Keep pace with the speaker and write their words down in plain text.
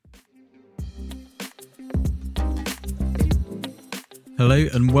Hello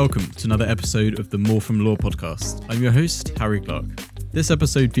and welcome to another episode of the More From Law podcast. I'm your host, Harry Clark. This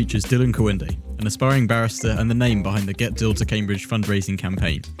episode features Dylan Kawende, an aspiring barrister and the name behind the Get Dill to Cambridge fundraising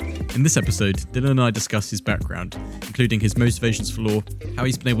campaign. In this episode, Dylan and I discuss his background, including his motivations for law, how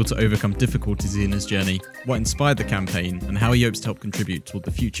he's been able to overcome difficulties in his journey, what inspired the campaign, and how he hopes to help contribute toward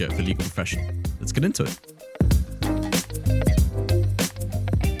the future of the legal profession. Let's get into it.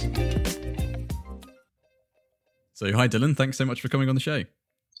 So, hi Dylan, thanks so much for coming on the show.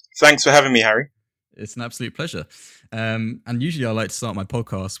 Thanks for having me, Harry. It's an absolute pleasure. And usually I like to start my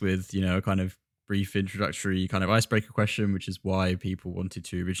podcast with, a kind of brief introductory kind of icebreaker question, which is why people wanted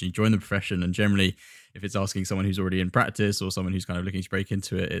to originally join the profession. And generally, if it's asking someone who's already in practice or someone who's kind of looking to break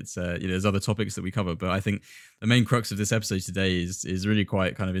into it, it's, there's other topics that we cover. But I think the main crux of this episode today is really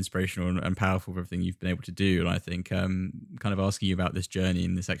quite kind of inspirational and powerful for everything you've been able to do. And I think kind of asking you about this journey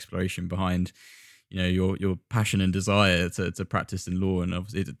and this exploration behind your passion and desire to practice in law, and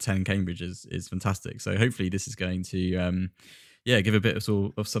obviously to attend Cambridge is fantastic. So hopefully this is going to give a bit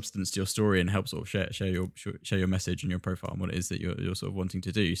of substance to your story and help sort of share your message and your profile and what it is that you're sort of wanting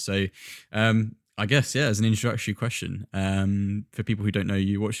to do. So I guess as an introductory question, for people who don't know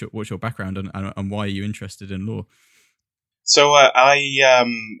you, what's your background and why are you interested in law? So I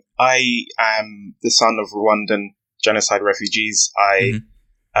am the son of Rwandan genocide refugees.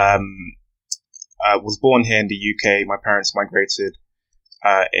 I was born here in the UK. My parents migrated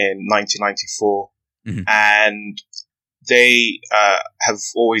in 1994, and they have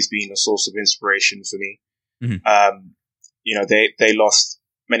always been a source of inspiration for me. They lost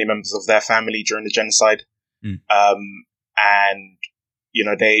many members of their family during the genocide, and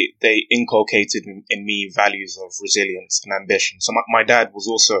they inculcated in me values of resilience and ambition. So my dad was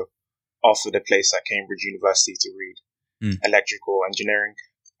also offered a place at Cambridge University to read electrical engineering,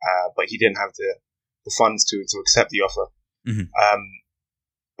 but he didn't have the funds to accept the offer.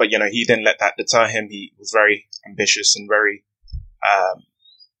 But he didn't let that deter him. He was very ambitious and very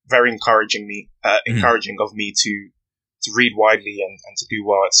encouraging of me to read widely and to do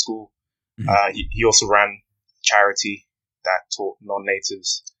well at school. He also ran a charity that taught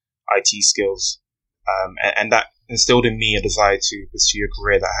non-natives IT skills, and that instilled in me a desire to pursue a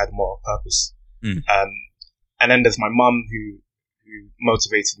career that had more purpose. And then there's my mum who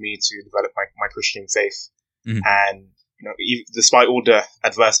motivated me to develop my Christian faith. And, despite all the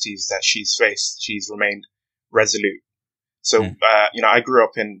adversities that she's faced, she's remained resolute. So, I grew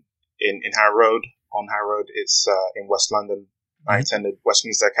up in Harrow Road. On Harrow Road, it's in West London. I attended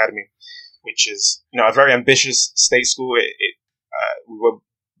Westminster Academy, which is, a very ambitious state school. We were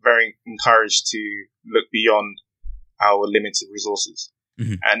very encouraged to look beyond our limited resources.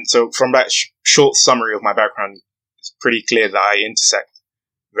 And so from that short summary of my background, it's pretty clear that I intersect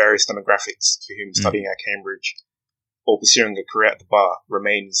various demographics for whom studying at Cambridge or pursuing a career at the bar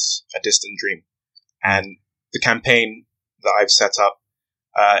remains a distant dream. And the campaign that I've set up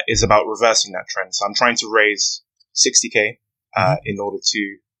is about reversing that trend. So I'm trying to raise 60k in order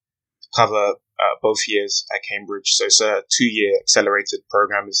to cover both years at Cambridge. So it's a 2-year accelerated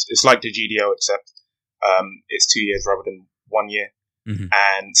program. It's like the GDO, except it's 2 years rather than 1 year.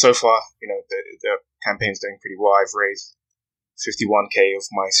 And so far, the campaign's doing pretty well. I've raised 51k of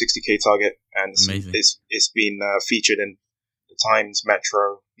my 60k target, and it's been featured in the Times,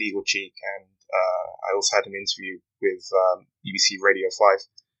 Metro, Legal Cheek, and I also had an interview with BBC Radio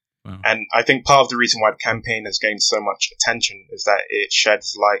 5. Wow. And I think part of the reason why the campaign has gained so much attention is that it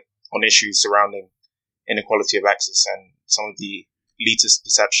sheds light on issues surrounding inequality of access and some of the elitist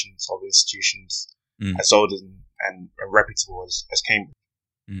perceptions of institutions as old and reputable as Cambridge.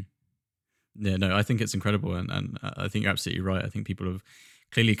 Yeah, no, I think it's incredible, and I think you're absolutely right. I think people have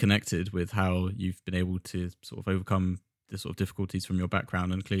clearly connected with how you've been able to sort of overcome the sort of difficulties from your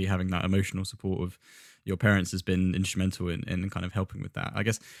background, and clearly having that emotional support of your parents has been instrumental in kind of helping with that. I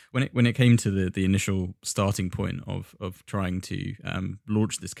guess when it came to the initial starting point of trying to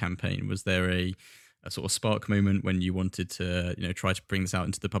launch this campaign, was there a sort of spark moment when you wanted to try to bring this out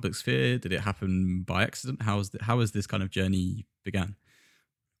into the public sphere? Did it happen by accident? How has this kind of journey began?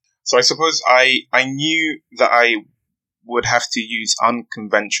 So I suppose I knew that I would have to use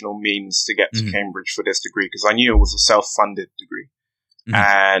unconventional means to get to Cambridge for this degree, because I knew it was a self-funded degree.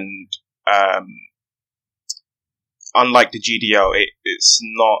 And unlike the GDO, it's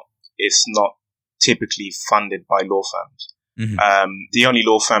not typically funded by law firms. The only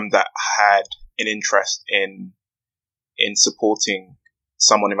law firm that had an interest in supporting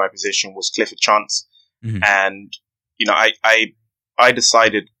someone in my position was Clifford Chance. And I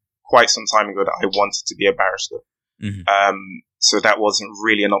decided quite some time ago that I wanted to be a barrister. So that wasn't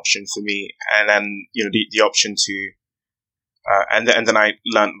really an option for me. And then, the option to And then I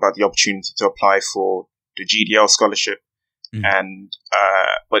learned about the opportunity to apply for the GDL scholarship, and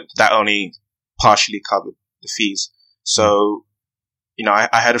but that only partially covered the fees. So, I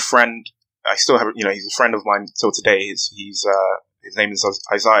had a friend. I still have, he's a friend of mine till today. His name is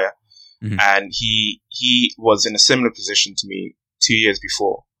Isaiah, and he was in a similar position to me 2 years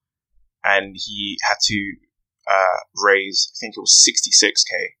before, and he had to raise, I think it was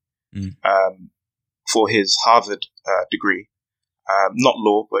 66K for his Harvard degree. Not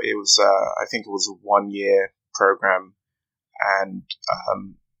law, but it was, I think it was a 1-year program. And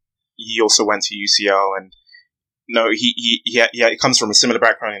he also went to UCL, and he comes from a similar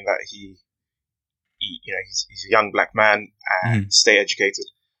background in that he's a young black man and state educated.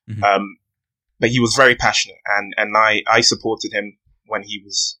 But he was very passionate, and I supported him when he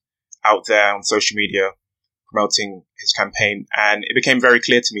was out there on social media promoting his campaign. And it became very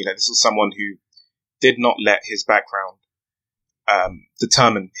clear to me that this was someone who did not let his background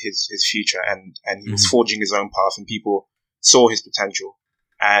determine his future, and he was forging his own path, and people saw his potential.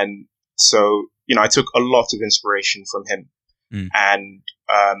 And so, I took a lot of inspiration from him. And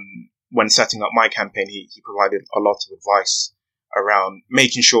when setting up my campaign, he provided a lot of advice around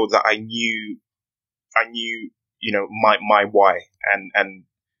making sure that I knew, my why, and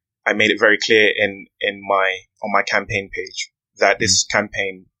I made it very clear on my campaign page that this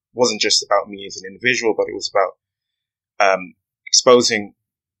campaign wasn't just about me as an individual, but it was about exposing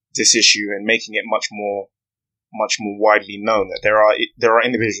this issue and making it much more widely known that there are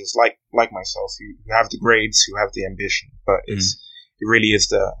individuals like myself who have the grades, who have the ambition, but it really is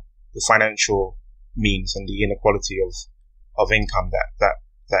the financial means and the inequality of income that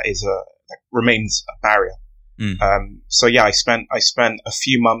remains a barrier. So yeah, I spent a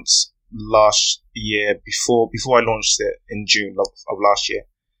few months last year before I launched it in June of last year,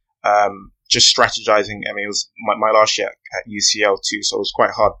 just strategizing. I mean, it was my last year at UCL too, so it was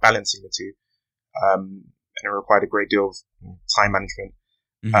quite hard balancing the two. And it required a great deal of time management.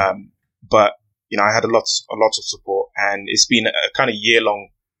 But I had a lot of support, and it's been a kind of year-long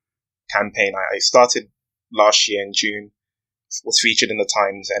campaign. I started last year in June, was featured in the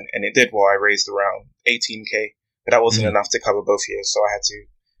Times, and it did well. I raised around 18K, but that wasn't enough to cover both years. So I had to,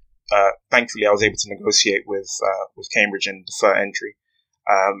 thankfully, I was able to negotiate with Cambridge and defer entry.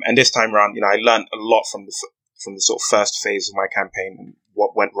 And this time around, I learned a lot from the sort of first phase of my campaign and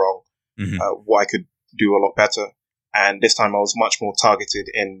what went wrong, what I could do a lot better. And this time I was much more targeted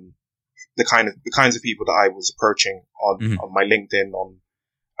in the kinds of people that I was approaching on my LinkedIn, on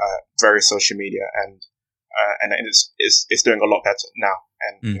various social media, and it's doing a lot better now.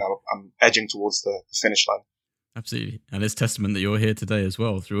 And I'm edging towards the finish line. Absolutely, and it's testament that you're here today as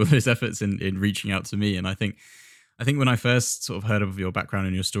well through all those efforts in reaching out to me. And I think when I first sort of heard of your background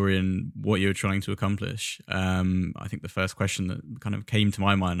and your story and what you were trying to accomplish, I think the first question that kind of came to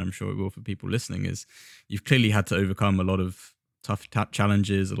my mind, I'm sure it will for people listening, is you've clearly had to overcome a lot of tough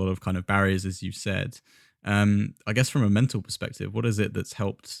challenges, a lot of kind of barriers, as you said. I guess from a mental perspective, what is it that's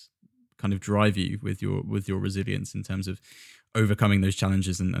helped kind of drive you with your resilience in terms of overcoming those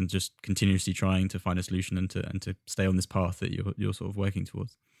challenges and just continuously trying to find a solution and to stay on this path that you're sort of working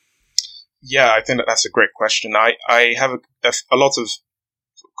towards? Yeah, I think that's a great question. I have a lot of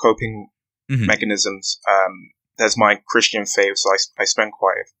coping mechanisms. There's my Christian faith, so I spend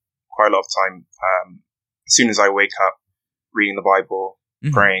quite a lot of time as soon as I wake up reading the Bible,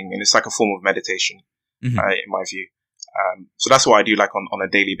 praying, and it's like a form of meditation in my view. So that's what I do, like on a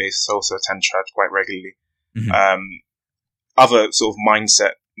daily basis. I also attend church quite regularly. Other sort of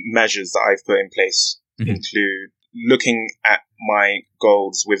mindset measures that I've put in place include looking at my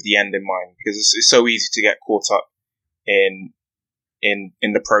goals with the end in mind, because it's so easy to get caught up in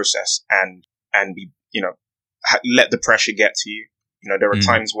the process and be, let the pressure get to you. There are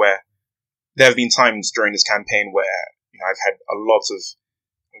times where there have been times during this campaign where, I've had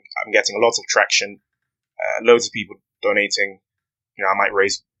I'm getting a lot of traction, loads of people donating. I might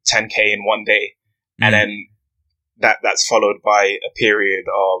raise 10K in one day, and then that's followed by a period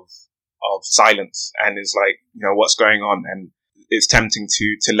of silence, and it's like, what's going on? And it's tempting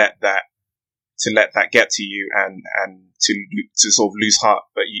to let that get to you and to sort of lose heart.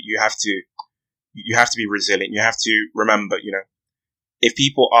 But you have to be resilient. You have to remember, if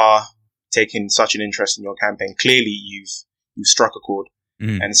people are taking such an interest in your campaign, clearly you've struck a chord.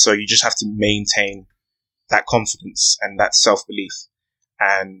 And so you just have to maintain that confidence and that self-belief.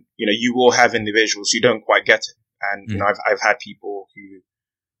 And, you will have individuals who don't quite get it. And, I've had people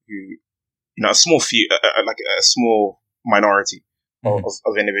who, a small few, like a small minority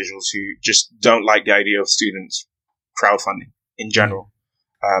of individuals who just don't like the idea of students crowdfunding in general,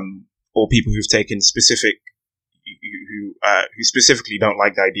 or people who've taken who who specifically don't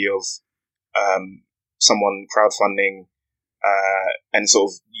like the idea of someone crowdfunding and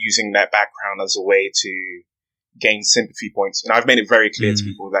sort of using their background as a way to gain sympathy points. And I've made it very clear to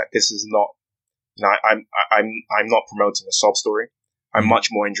people that this is not, I'm not promoting a sob story. I'm much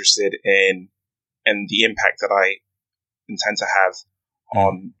more interested in the impact that I intend to have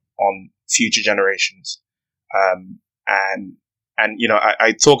on future generations. And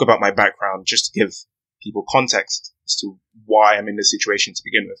I talk about my background just to give people context as to why I'm in this situation to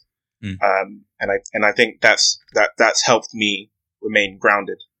begin with. And I think that's helped me remain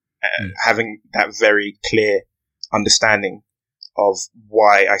grounded, having that very clear understanding of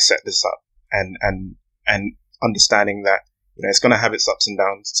why I set this up, and understanding that it's going to have its ups and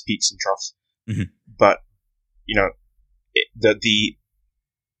downs, its peaks and troughs, but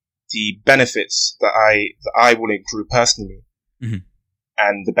the benefits that I will accrue personally,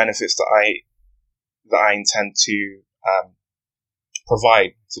 and the benefits that I intend to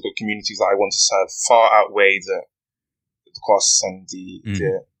provide to the communities that I want to serve far outweigh the costs and the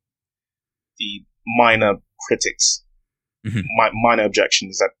minor critics, minor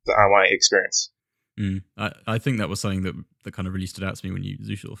objections that I might experience. I think that was something that kind of really stood out to me when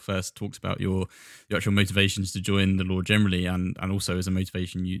you sort of first talked about your actual motivations to join the law generally, and also as a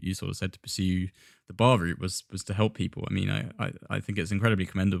motivation you sort of said to pursue the bar route was to help people. I mean, I think it's incredibly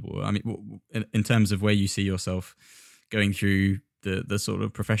commendable. I mean, in terms of where you see yourself going through the sort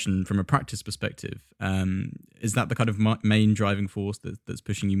of profession from a practice perspective, is that the kind of main driving force that's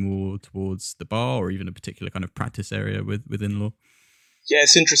pushing you more towards the bar, or even a particular kind of practice area within law? Yeah,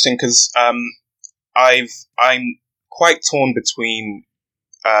 it's interesting because I'm quite torn between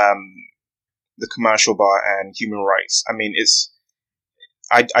the commercial bar and human rights. I mean,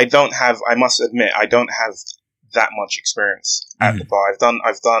 I must admit, I don't have that much experience at the bar.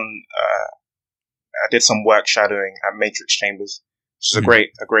 I did some work shadowing at Matrix Chambers, which is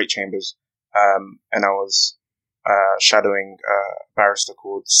a great chambers. And I was shadowing a barrister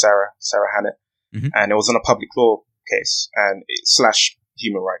called Sarah Hannett, and it was on a public law case and /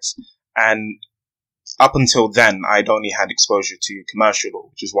 human rights. And up until then, I'd only had exposure to commercial law,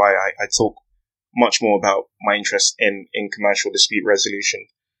 which is why I talk much more about my interest in commercial dispute resolution,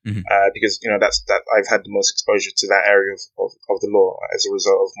 because that I've had the most exposure to that area of the law as a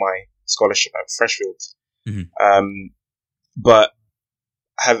result of my scholarship at Freshfields. But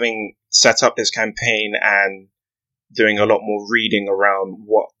having set up this campaign and doing a lot more reading around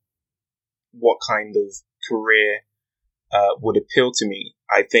what kind of career would appeal to me,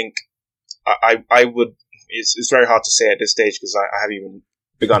 I think I would. It's very hard to say at this stage because I haven't even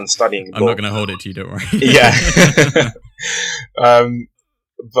begun studying law. I'm not going to hold it to you, don't worry. Yeah.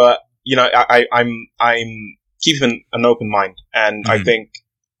 But I'm keeping an open mind, and I think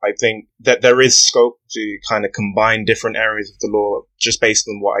that there is scope to kind of combine different areas of the law just based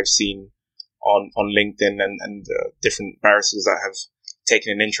on what I've seen on LinkedIn and the different barristers that have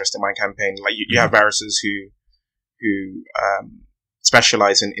taken an interest in my campaign. Like you have barristers who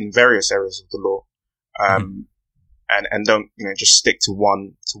specialize in various areas of the law, and don't just stick to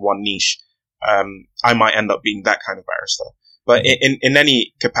one niche. I might end up being that kind of barrister, but in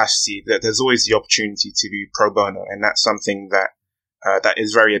any capacity, there's always the opportunity to do pro bono, and that's something that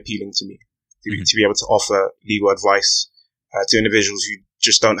is very appealing to me, to be able to offer legal advice to individuals who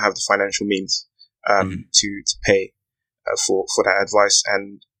just don't have the financial means to pay for that advice.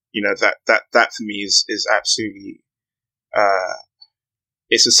 And that for me is absolutely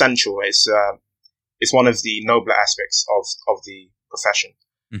it's essential. It's one of the nobler aspects of the profession,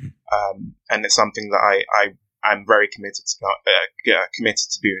 and it's something that I'm very committed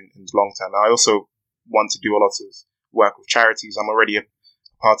to do in the long term. I also want to do a lot of work with charities. I'm already a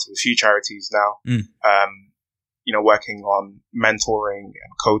part of a few charities now, working on mentoring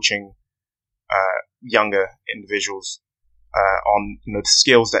and coaching younger individuals on the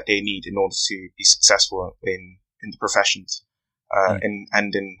skills that they need in order to be successful in the professions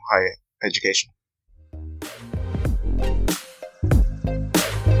and in higher education.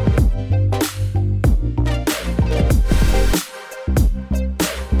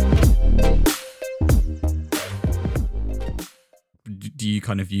 Do you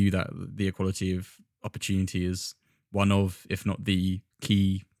kind of view that the equality of opportunity as one of, if not the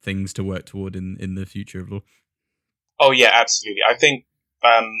key things to work toward in the future of law? Oh yeah, absolutely. I think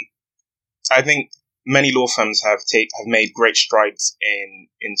many law firms have made great strides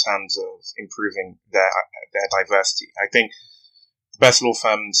in terms of improving their diversity. I think the best law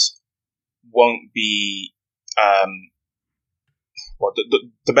firms won't be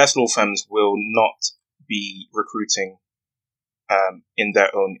the best law firms will not be recruiting in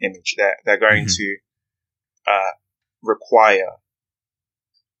their own image. They're going to require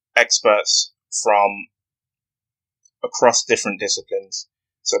experts from across different disciplines.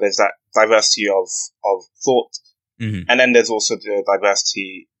 So there's that diversity of thought, Mm-hmm. and then there's also the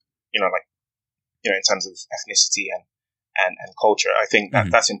diversity, in terms of ethnicity and culture. I think that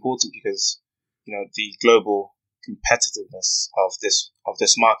that's important because the global competitiveness of this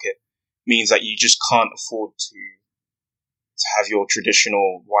market means that you just can't afford to have your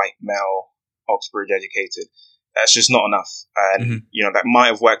traditional white male Oxbridge educated. That's just not enough, and that might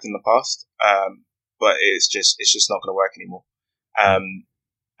have worked in the past, but it's just not going to work anymore.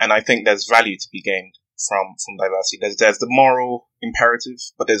 And I think there's value to be gained from diversity. There's the moral imperative,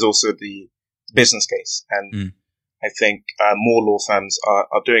 but there's also the business case, and I think more law firms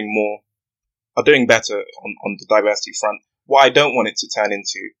are doing better on the diversity front. What I don't want it to turn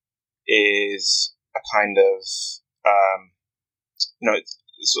into is a kind of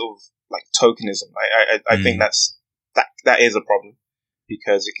sort of like tokenism. I think that is a problem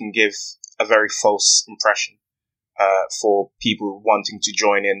because it can give a very false impression for people wanting to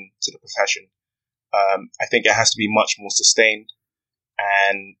join in to the profession. I think it has to be much more sustained,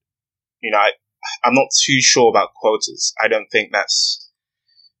 and I'm not too sure about quotas. I don't think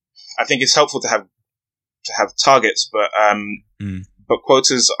I think it's helpful to have targets, but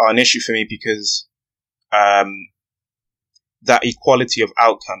quotas are an issue for me because that equality of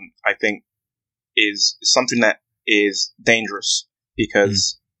outcome, I think, is something that is dangerous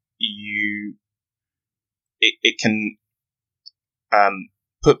because it can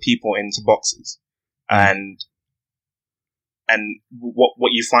put people into boxes, and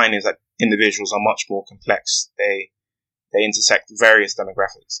what you find is that individuals are much more complex. They intersect various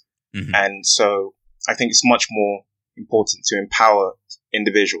demographics, and so I think it's much more important to empower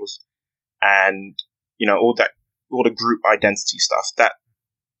individuals, and all the group identity stuff that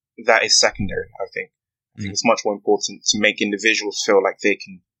is secondary. I think it's much more important to make individuals feel like they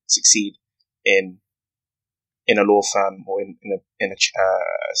can succeed in a law firm or in a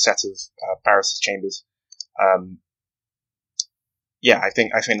set of barristers' chambers. I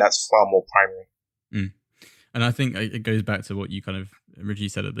think that's far more primary. And I think it goes back to what you kind of originally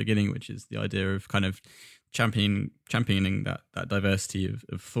said at the beginning, which is the idea of kind of championing that diversity of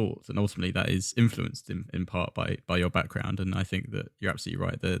thought, and ultimately that is influenced in part by your background. And I think that you're absolutely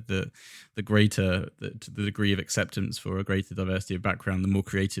right. The greater the degree of acceptance for a greater diversity of background, the more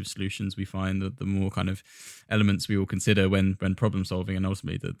creative solutions we find, the more kind of elements we will consider when problem solving, and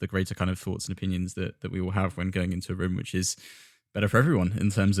ultimately the greater kind of thoughts and opinions that we will have when going into a room, which is better for everyone in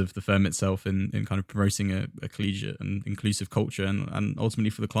terms of the firm itself in kind of promoting a collegiate and inclusive culture, and ultimately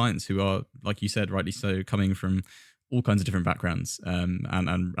for the clients who are, like you said, rightly so, coming from all kinds of different backgrounds,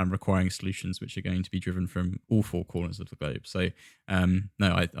 and requiring solutions which are going to be driven from all four corners of the globe. So no,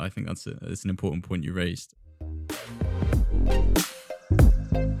 I think that's an important point you raised.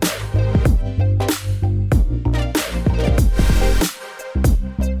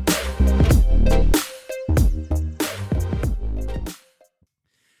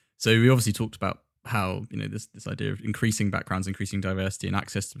 So we obviously talked about how this idea of increasing backgrounds, increasing diversity, and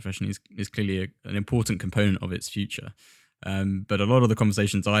access to the profession is clearly an important component of its future. But a lot of the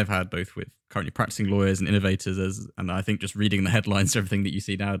conversations I've had, both with currently practicing lawyers and innovators, and I think just reading the headlines, everything that you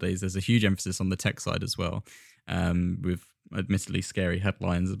see nowadays, there's a huge emphasis on the tech side as well, with admittedly scary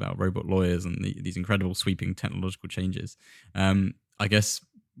headlines about robot lawyers and these incredible sweeping technological changes. I guess,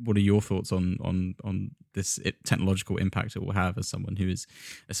 what are your thoughts on this technological impact it will have as someone who is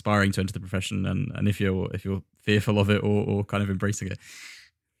aspiring to enter the profession, and if you're fearful of it or kind of embracing it?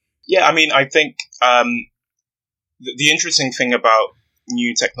 Yeah, I mean, I think the interesting thing about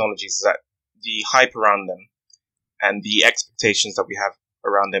new technologies is that the hype around them and the expectations that we have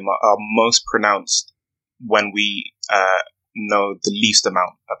around them are most pronounced when we know the least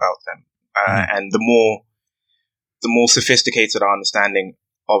amount about them, and the more sophisticated our understanding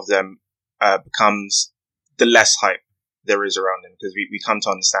of them becomes, the less hype there is around them, because we come to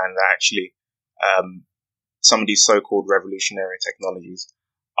understand that actually some of these so-called revolutionary technologies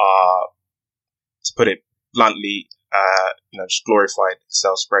are, to put it bluntly, just glorified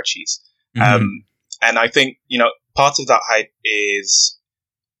Excel spreadsheets. And I think part of that hype is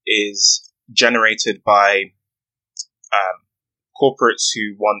generated by corporates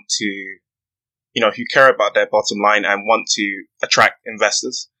who want to, who care about their bottom line and want to attract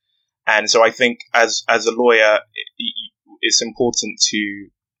investors. And so I think as a lawyer, it's important to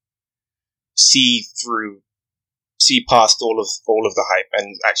see past all of the hype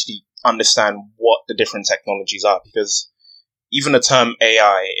and actually understand what the different technologies are, because even the term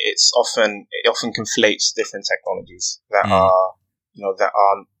AI, it often conflates different technologies that are, that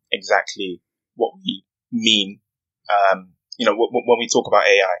aren't exactly what we mean When we talk about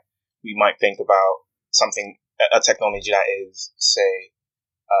AI, we might think about a technology that is, say,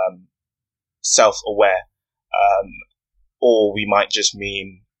 self-aware, or we might just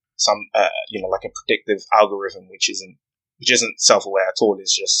mean like a predictive algorithm, which isn't self-aware at all.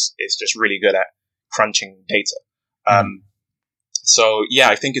 It's just really good at crunching data. So yeah,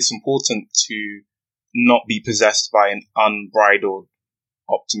 I think it's important to not be possessed by an unbridled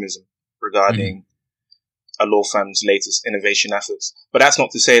optimism regarding a law firm's latest innovation efforts. But that's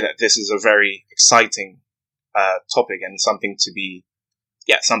not to say that this is a very exciting topic and something to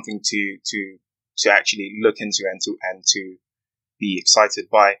actually look into and to be excited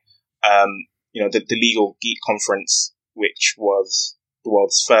by. The Legal Geek Conference, which was the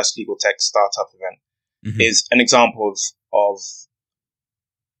world's first legal tech startup event, is an example of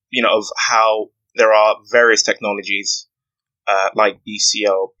how there are various technologies like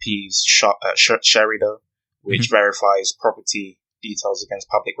BCLP's Sherido, which verifies property details against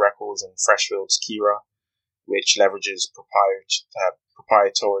public records, and Freshfield's Kira, which leverages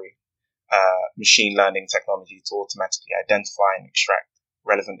proprietary machine learning technology to automatically identify and extract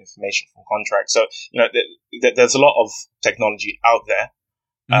relevant information from contracts. So, there's a lot of technology out there,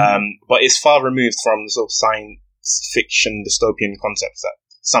 but it's far removed from the sort of science fiction dystopian concepts that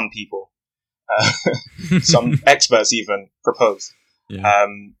some people, some experts even propose. Yeah.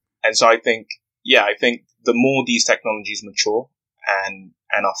 And so I think the more these technologies mature and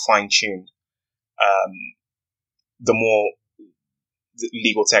are fine-tuned, the more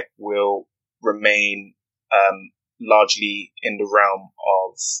legal tech will remain largely in the realm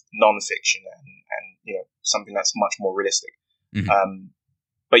of non-fiction and something that's much more realistic.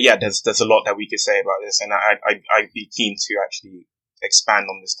 But yeah, there's a lot that we could say about this, and I'd be keen to actually expand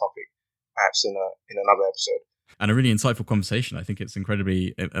on this topic perhaps in another episode. And a really insightful conversation. I think it's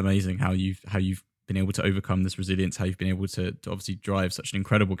incredibly amazing how you've been able to overcome this resilience, how you've been able to obviously drive such an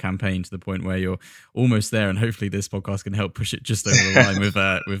incredible campaign to the point where you're almost there, and hopefully this podcast can help push it just over the line with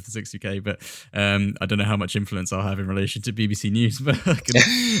the 60K. But I don't know how much influence I'll have in relation to BBC News, but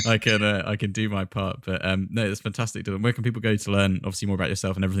I can do my part. But no, it's fantastic. Dylan, where can people go to learn obviously more about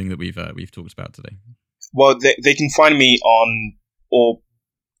yourself and everything that we've talked about today? Well, they can find me on all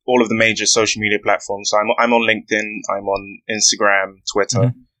of the major social media platforms. So I'm on LinkedIn, I'm on Instagram,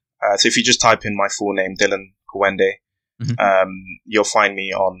 Twitter. So if you just type in my full name, Dylan Kawende, you'll find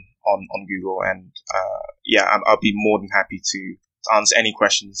me on Google. And I'll be more than happy to answer any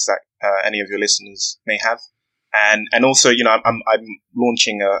questions that any of your listeners may have. And also, I'm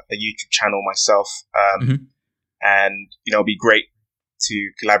launching a YouTube channel myself. And it'll be great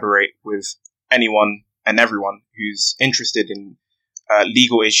to collaborate with anyone and everyone who's interested in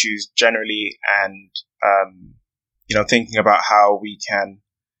legal issues generally, and thinking about how we can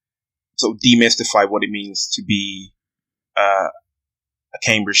sort of demystify what it means to be a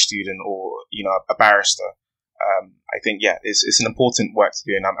Cambridge student or a barrister. I think it's an important work to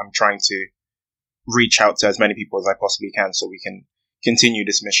do, and I'm trying to reach out to as many people as I possibly can so we can continue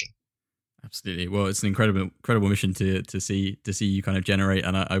this mission. Absolutely. Well, it's an incredible mission to see you kind of generate,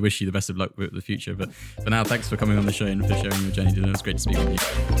 and I wish you the best of luck with the future. But for now, thanks for coming on the show and for sharing your journey, Dylan. It's great to speak with you.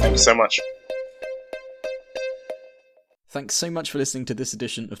 Thank you so much. Thanks so much for listening to this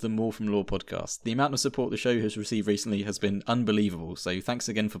edition of the More From Law podcast. The amount of support the show has received recently has been unbelievable, so thanks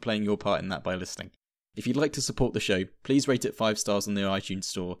again for playing your part in that by listening. If you'd like to support the show, please rate it 5 stars on the iTunes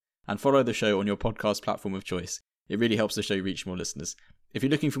store and follow the show on your podcast platform of choice. It really helps the show reach more listeners. If you're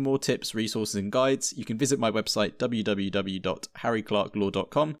looking for more tips, resources and guides, you can visit my website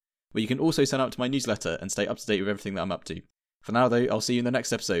www.harryclarklaw.com, where you can also sign up to my newsletter and stay up to date with everything that I'm up to. For now though, I'll see you in the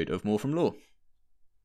next episode of More From Law.